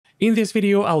In this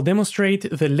video, I'll demonstrate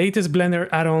the latest Blender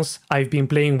add-ons I've been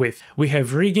playing with. We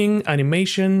have rigging,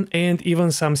 animation, and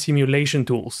even some simulation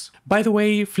tools. By the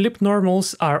way, Flip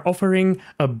Normals are offering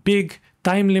a big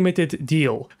time-limited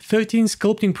deal. 13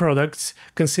 sculpting products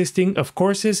consisting of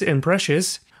courses and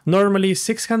brushes, normally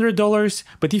 $600,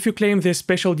 but if you claim this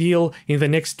special deal in the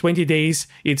next 20 days,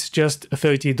 it's just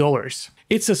 $30.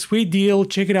 It's a sweet deal,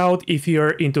 check it out if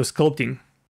you're into sculpting.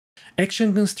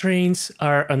 Action constraints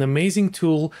are an amazing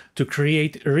tool to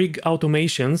create rig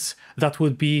automations that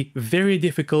would be very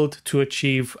difficult to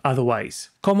achieve otherwise.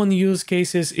 Common use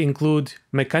cases include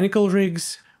mechanical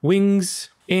rigs, wings,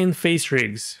 and face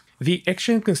rigs. The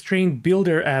Action Constraint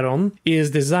Builder add-on is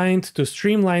designed to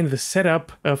streamline the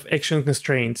setup of action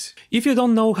constraints. If you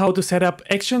don't know how to set up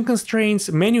action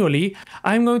constraints manually,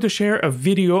 I'm going to share a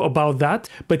video about that,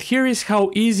 but here is how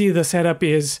easy the setup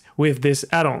is with this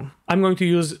add-on. I'm going to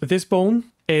use this bone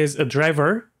as a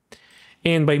driver,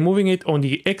 and by moving it on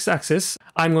the x-axis,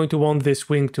 I'm going to want this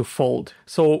wing to fold.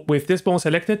 So with this bone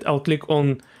selected, I'll click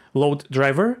on Load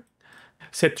Driver,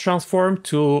 set Transform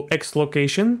to X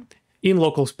location, in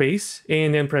local space,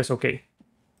 and then press OK.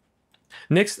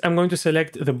 Next, I'm going to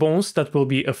select the bones that will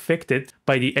be affected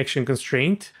by the action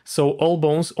constraint, so all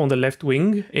bones on the left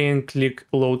wing, and click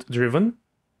Load Driven.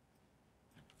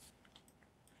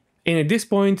 And at this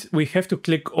point, we have to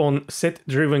click on Set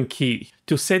Driven Key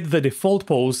to set the default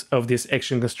pose of this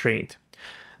action constraint.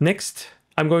 Next,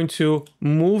 I'm going to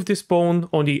move this bone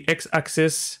on the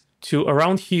x-axis to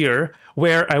around here,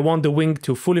 where I want the wing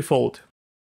to fully fold.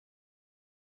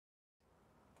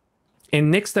 And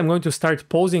next I'm going to start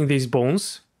posing these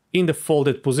bones in the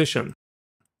folded position.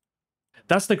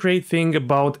 That's the great thing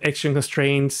about action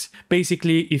constraints.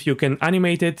 Basically, if you can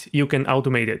animate it, you can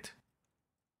automate it.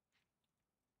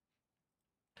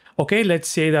 Okay, let's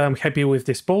say that I'm happy with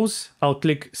this pose. I'll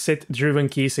click Set Driven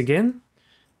Keys again.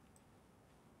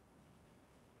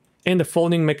 And the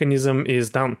folding mechanism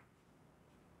is done.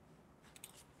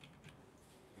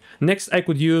 Next, I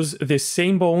could use this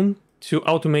same bone to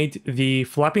automate the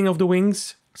flapping of the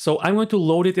wings. So I'm going to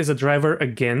load it as a driver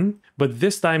again, but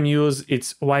this time use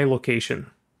its Y location.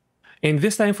 And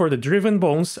this time for the driven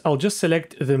bones, I'll just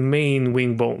select the main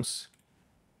wing bones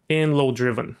and load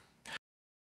driven.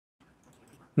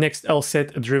 Next, I'll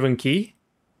set a driven key.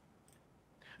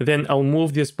 Then I'll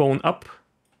move this bone up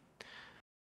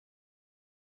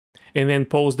and then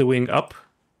pose the wing up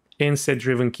and set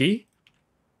driven key.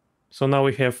 So now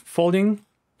we have folding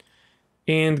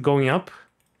and going up,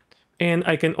 and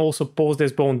I can also pose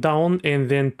this bone down and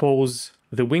then pose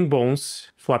the wing bones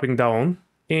flapping down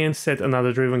and set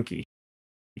another driven key.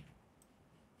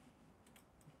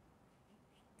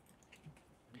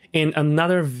 And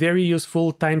another very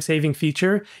useful time-saving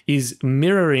feature is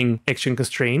mirroring action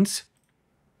constraints.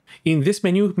 In this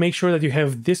menu, make sure that you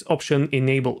have this option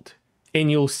enabled,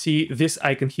 and you'll see this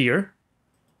icon here.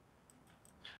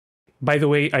 By the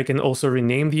way, I can also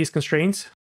rename these constraints.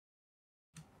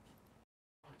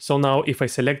 So now if I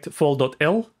select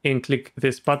Fold.L and click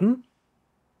this button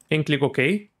and click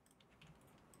OK,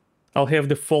 I'll have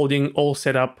the folding all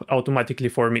set up automatically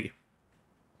for me.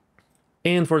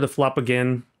 And for the flap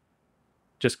again,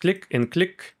 just click,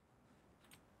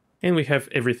 and we have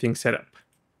everything set up.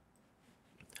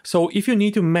 So if you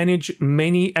need to manage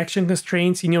many action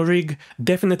constraints in your rig,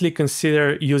 definitely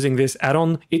consider using this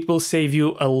add-on. It will save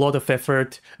you a lot of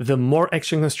effort. The more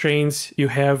action constraints you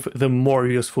have, the more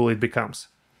useful it becomes.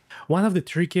 One of the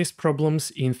trickiest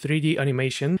problems in 3D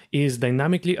animation is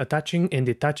dynamically attaching and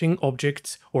detaching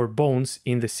objects or bones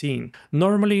in the scene.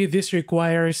 Normally, this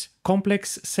requires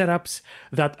complex setups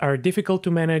that are difficult to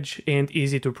manage and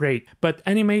easy to break, but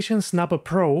Animation Snapper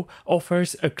Pro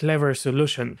offers a clever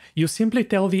solution. You simply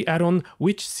tell the add-on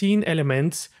which scene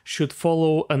elements should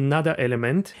follow another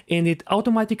element, and it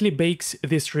automatically bakes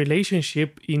this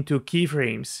relationship into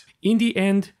keyframes. In the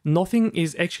end, nothing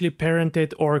is actually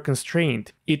parented or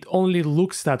constrained. It only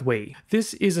looks that way.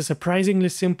 This is a surprisingly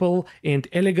simple and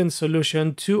elegant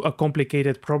solution to a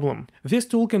complicated problem. This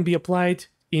tool can be applied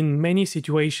in many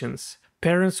situations: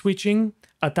 parent switching,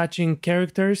 attaching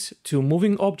characters to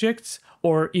moving objects,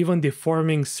 or even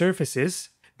deforming surfaces,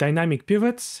 dynamic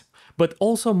pivots, but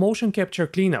also motion capture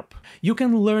cleanup. You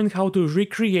can learn how to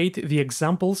recreate the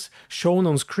examples shown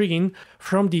on screen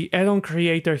from the add-on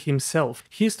creator himself.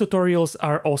 His tutorials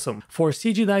are awesome. For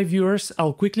CGDive viewers,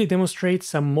 I'll quickly demonstrate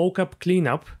some mocap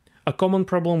cleanup. A common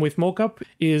problem with mocap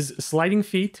is sliding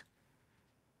feet.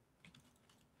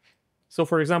 So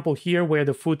for example, here where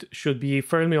the foot should be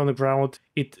firmly on the ground,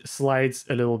 it slides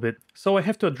a little bit. So I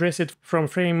have to address it from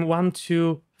frame 1,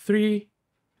 2, 3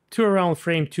 to around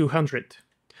frame 200.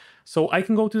 So I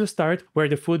can go to the start where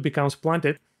the foot becomes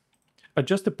planted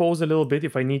adjust the pose a little bit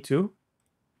if I need to,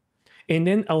 and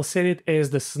then I'll set it as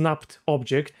the snapped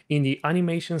object in the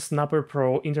Animation Snapper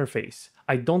Pro interface.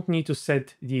 I don't need to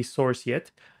set the source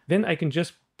yet. Then I can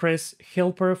just press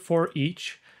helper for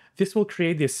each. This will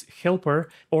create this helper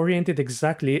oriented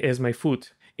exactly as my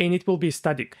foot, and it will be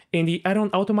static. And the addon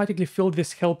automatically filled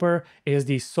this helper as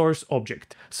the source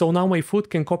object. So now my foot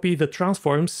can copy the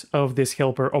transforms of this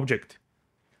helper object.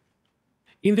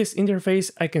 In this interface,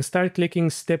 I can start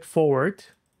clicking step forward,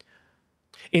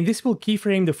 and this will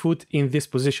keyframe the foot in this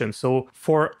position. So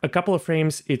for a couple of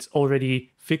frames, it's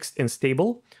already fixed and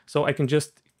stable. So I can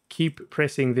just keep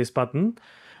pressing this button.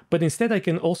 But instead, I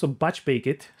can also batch bake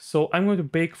it. So I'm going to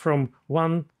bake from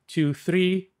 1, 2,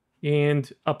 3,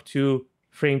 and up to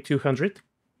frame 200.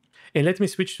 And let me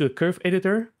switch to the curve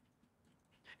editor,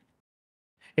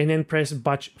 and then press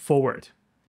batch forward.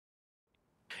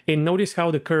 And notice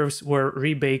how the curves were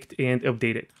rebaked and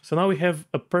updated. So now we have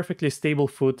a perfectly stable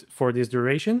foot for this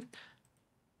duration.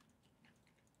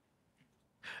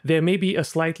 There may be a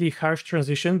slightly harsh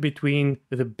transition between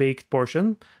the baked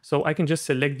portion. So I can just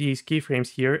select these keyframes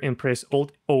here and press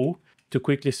Alt-O to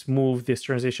quickly smooth this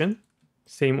transition.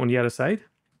 Same on the other side.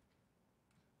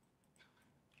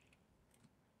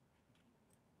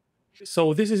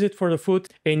 So this is it for the foot,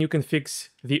 and you can fix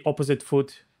the opposite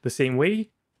foot the same way.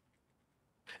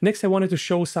 Next, I wanted to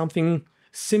show something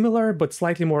similar but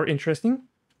slightly more interesting.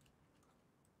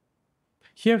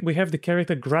 Here we have the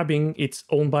character grabbing its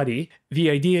own body. The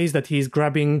idea is that he's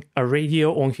grabbing a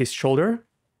radio on his shoulder,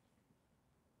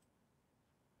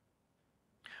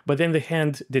 but then the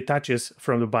hand detaches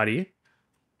from the body.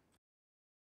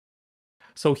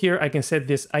 So here I can set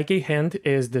this IK hand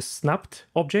as the snapped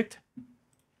object,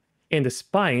 and the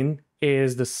spine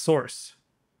is the source.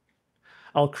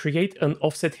 I'll create an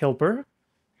offset helper,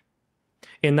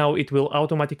 and now it will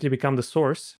automatically become the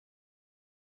source.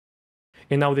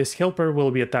 And now this helper will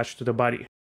be attached to the body.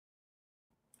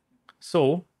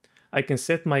 So I can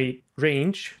set my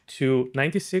range to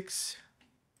 96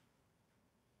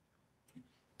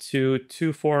 to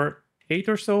 248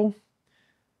 or so,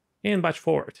 and batch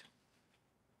forward.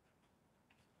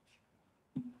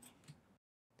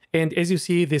 And as you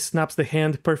see, this snaps the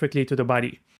hand perfectly to the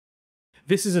body.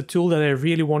 This is a tool that I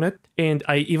really wanted, and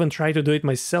I even tried to do it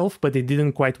myself, but it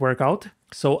didn't quite work out.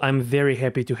 So I'm very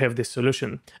happy to have this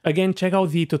solution. Again, check out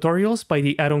the tutorials by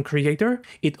the addon creator.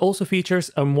 It also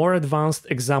features a more advanced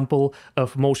example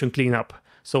of motion cleanup,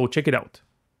 so check it out.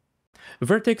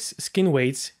 Vertex Skin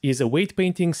Weights is a weight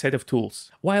painting set of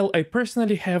tools. While I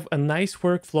personally have a nice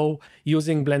workflow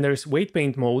using Blender's weight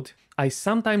paint mode, I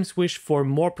sometimes wish for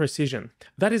more precision.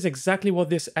 That is exactly what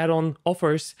this add-on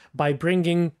offers by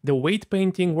bringing the weight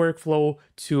painting workflow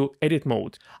to edit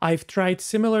mode. I've tried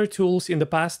similar tools in the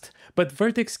past, but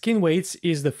Vertex Skin Weights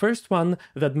is the first one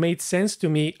that made sense to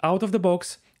me out of the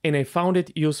box, and I found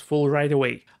it useful right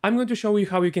away. I'm going to show you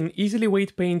how you can easily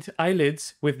weight paint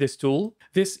eyelids with this tool.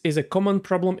 This is a common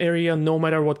problem area no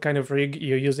matter what kind of rig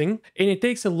you're using, and it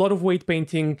takes a lot of weight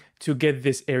painting to get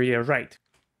this area right.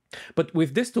 But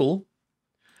with this tool,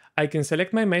 I can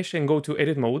select my mesh and go to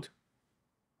edit mode,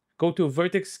 go to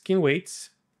Vertex Skin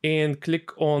Weights, and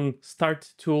click on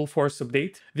Start Tool Force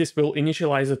Update. This will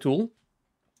initialize the tool.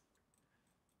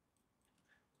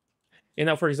 And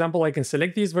now, for example, I can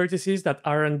select these vertices that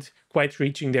aren't quite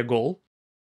reaching their goal.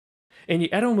 And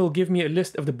the add-on will give me a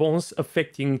list of the bones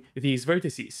affecting these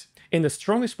vertices. And the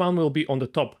strongest one will be on the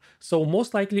top. So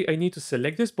most likely I need to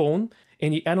select this bone,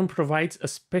 and the add-on provides a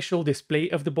special display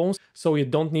of the bones, so you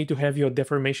don't need to have your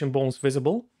deformation bones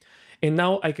visible. And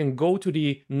now I can go to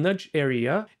the nudge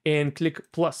area and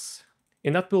click plus.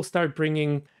 And that will start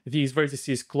bringing these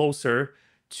vertices closer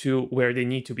to where they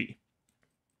need to be.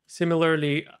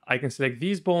 Similarly, I can select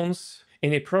these bones,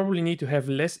 and they probably need to have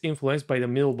less influence by the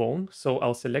middle bone, so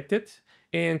I'll select it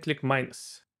and click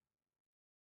minus.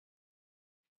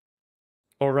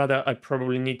 Or rather, I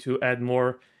probably need to add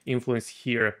more influence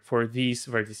here for these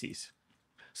vertices.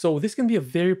 So this can be a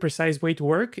very precise way to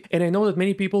work, and I know that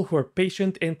many people who are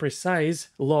patient and precise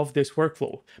love this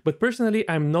workflow. But personally,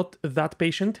 I'm not that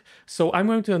patient, so I'm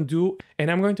going to undo, and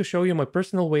I'm going to show you my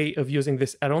personal way of using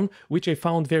this add-on, which I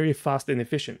found very fast and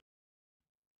efficient.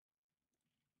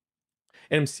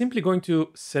 And I'm simply going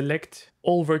to select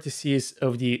all vertices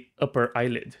of the upper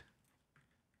eyelid.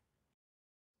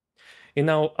 And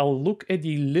now I'll look at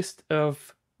the list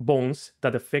of bones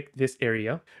that affect this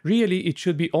area. Really, it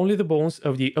should be only the bones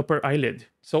of the upper eyelid.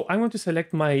 So I'm going to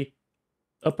select my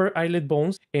upper eyelid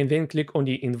bones and then click on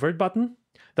the invert button.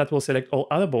 That will select all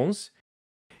other bones.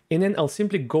 And then I'll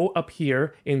simply go up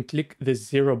here and click the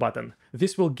 0 button.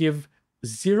 This will give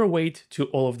 0 weight to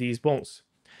all of these bones.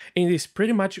 And it's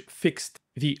pretty much fixed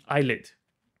the eyelid.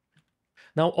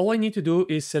 Now all I need to do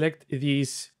is select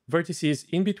these vertices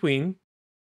in between,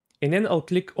 and then I'll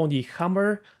click on the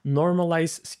Hammer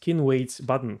Normalize Skin Weights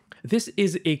button. This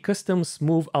is a custom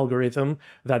smooth algorithm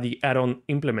that the add-on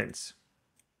implements.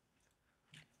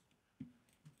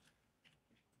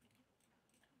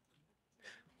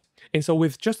 And so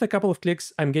with just a couple of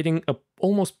clicks, I'm getting a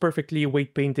almost perfectly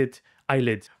weight painted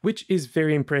eyelid, which is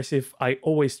very impressive. I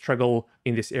always struggle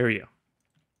in this area.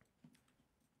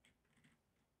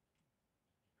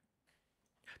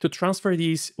 To transfer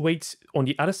these weights on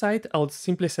the other side, I'll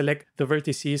simply select the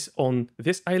vertices on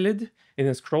this eyelid and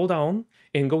then scroll down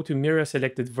and go to Mirror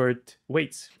Selected Vert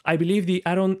Weights. I believe the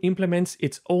add-on implements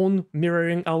its own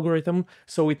mirroring algorithm,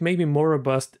 so it may be more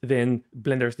robust than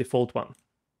Blender's default one.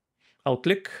 I'll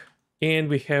click, and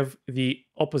we have the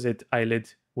opposite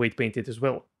eyelid weight painted as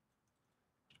well.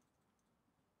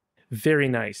 Very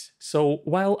nice. So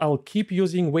while I'll keep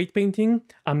using weight painting,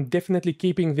 I'm definitely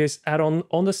keeping this add-on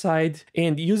on the side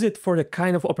and use it for the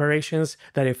kind of operations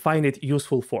that I find it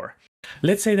useful for.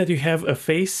 Let's say that you have a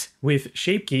face with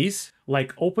shape keys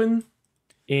like open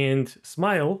and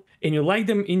smile, and you like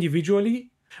them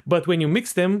individually, but when you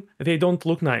mix them, they don't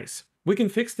look nice. We can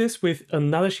fix this with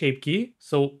another shape key.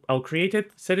 So I'll create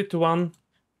it, set it to 1,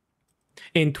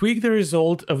 and tweak the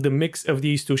result of the mix of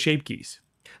these two shape keys.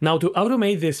 Now to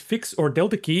automate this fix or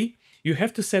delta key, you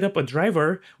have to set up a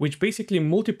driver which basically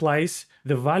multiplies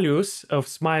the values of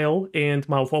smile and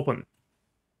mouth open.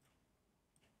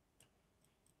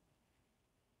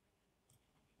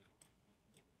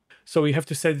 So you have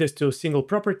to set this to a single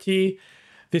property,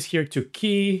 this here to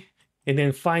key, and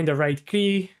then find the right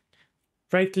key,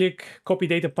 right click, copy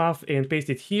data path and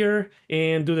paste it here,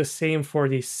 and do the same for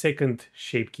the second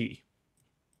shape key.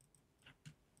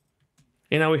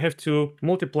 And now we have to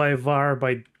multiply var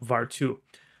by var2.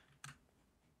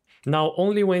 Now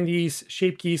only when these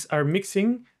shape keys are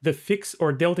mixing, the fix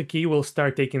or delta key will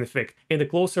start taking effect. And the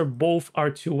closer both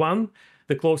are to 1,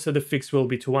 the closer the fix will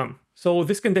be to 1. So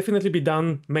this can definitely be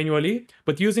done manually,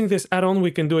 but using this add-on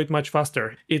we can do it much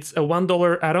faster. It's a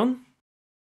 $1 add-on,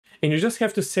 and you just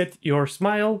have to set your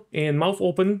smile and mouth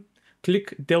open,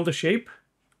 click delta shape,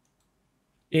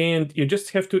 and you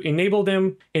just have to enable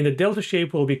them, and the delta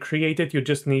shape will be created. You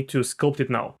just need to sculpt it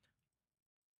now.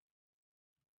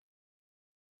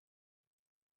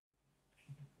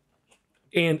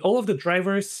 And all of the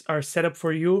drivers are set up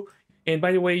for you. And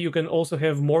by the way, you can also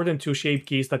have more than 2 shape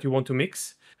keys that you want to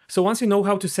mix. So once you know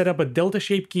how to set up a delta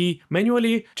shape key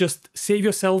manually, just save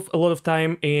yourself a lot of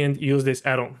time and use this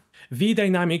add-on.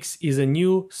 VeeDynamics is a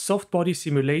new soft body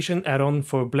simulation add-on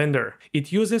for Blender.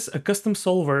 It uses a custom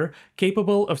solver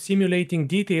capable of simulating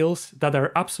details that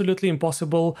are absolutely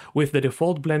impossible with the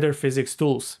default Blender physics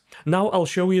tools. Now I'll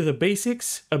show you the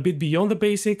basics, a bit beyond the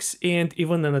basics, and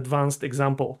even an advanced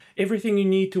example. Everything you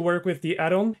need to work with the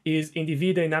add-on is in the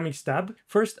VeeDynamics tab.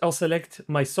 First, I'll select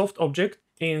my soft object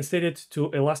and set it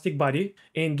to elastic body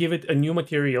and give it a new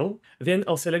material. Then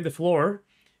I'll select the floor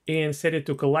and set it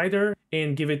to collider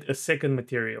and give it a second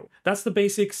material. That's the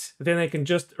basics. Then I can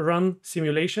just run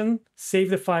simulation,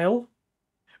 save the file,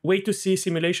 wait to see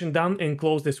simulation done and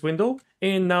close this window.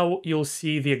 And now you'll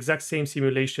see the exact same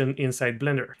simulation inside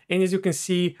Blender. And as you can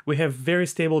see, we have very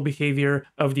stable behavior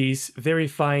of these very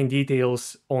fine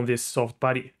details on this soft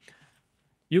body.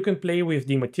 You can play with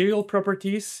the material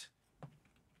properties.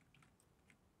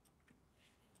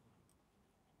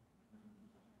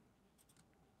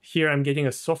 Here I'm getting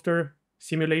a softer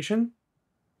simulation.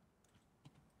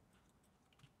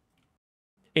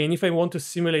 And if I want to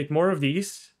simulate more of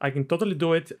these, I can totally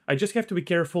do it. I just have to be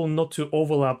careful not to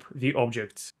overlap the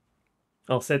objects.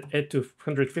 I'll set it to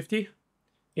 150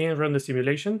 and run the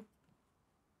simulation.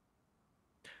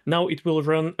 Now it will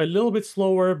run a little bit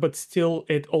slower, but still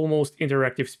at almost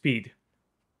interactive speed.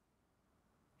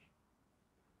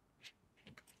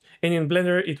 And in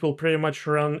Blender, it will pretty much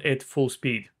run at full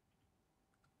speed.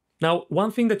 Now, one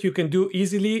thing that you can do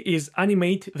easily is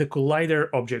animate the collider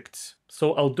objects.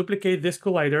 So I'll duplicate this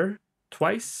collider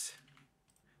twice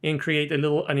and create a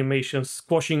little animation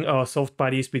squashing soft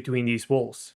bodies between these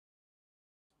walls.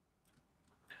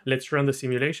 Let's run the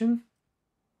simulation.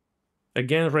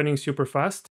 Again, running super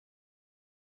fast.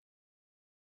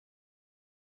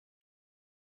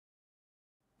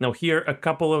 Now here, a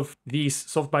couple of these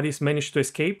soft bodies managed to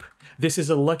escape. This is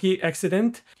a lucky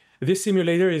accident. This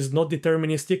simulator is not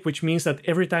deterministic, which means that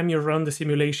every time you run the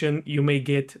simulation, you may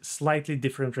get slightly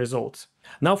different results.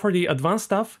 Now for the advanced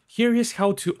stuff, here is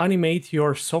how to animate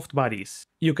your soft bodies.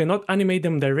 You cannot animate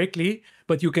them directly,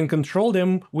 but you can control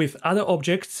them with other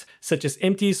objects, such as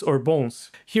empties or bones.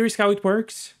 Here is how it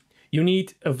works. You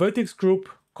need a vertex group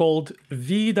called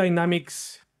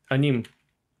VeeDynamics anim.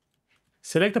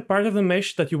 Select a part of the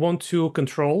mesh that you want to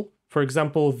control, for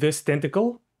example, this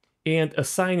tentacle, and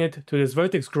assign it to this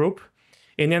vertex group.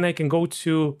 And then I can go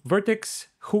to Vertex,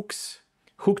 Hooks,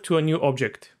 Hook to a new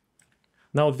object.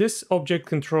 Now this object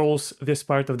controls this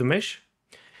part of the mesh.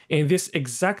 And this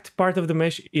exact part of the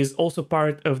mesh is also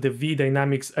part of the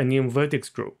VeeDynamics anim vertex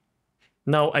group.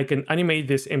 Now I can animate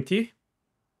this empty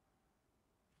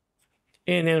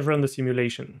and then run the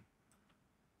simulation.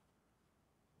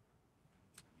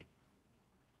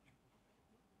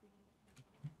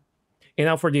 And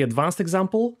now for the advanced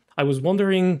example, I was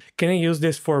wondering, can I use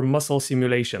this for muscle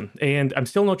simulation? And I'm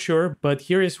still not sure, but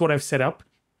here is what I've set up.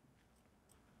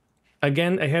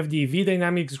 Again, I have the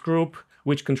VeeDynamics group,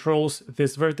 which controls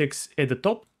this vertex at the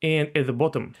top and at the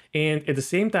bottom. And at the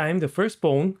same time, the first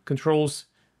bone controls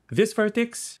this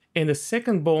vertex, and the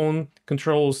second bone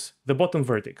controls the bottom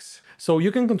vertex. So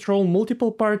you can control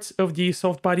multiple parts of the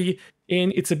soft body,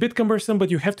 and it's a bit cumbersome, but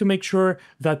you have to make sure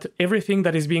that everything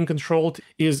that is being controlled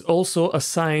is also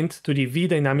assigned to the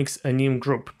VeeDynamics anim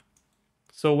group.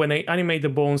 So when I animate the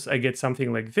bones, I get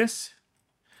something like this.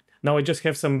 Now I just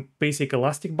have some basic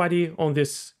elastic body on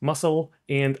this muscle,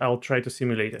 and I'll try to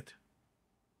simulate it.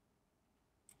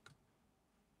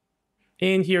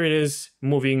 And here it is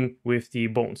moving with the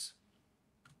bones.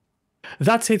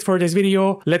 That's it for this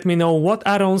video. Let me know what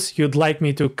add-ons you'd like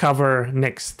me to cover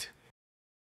next.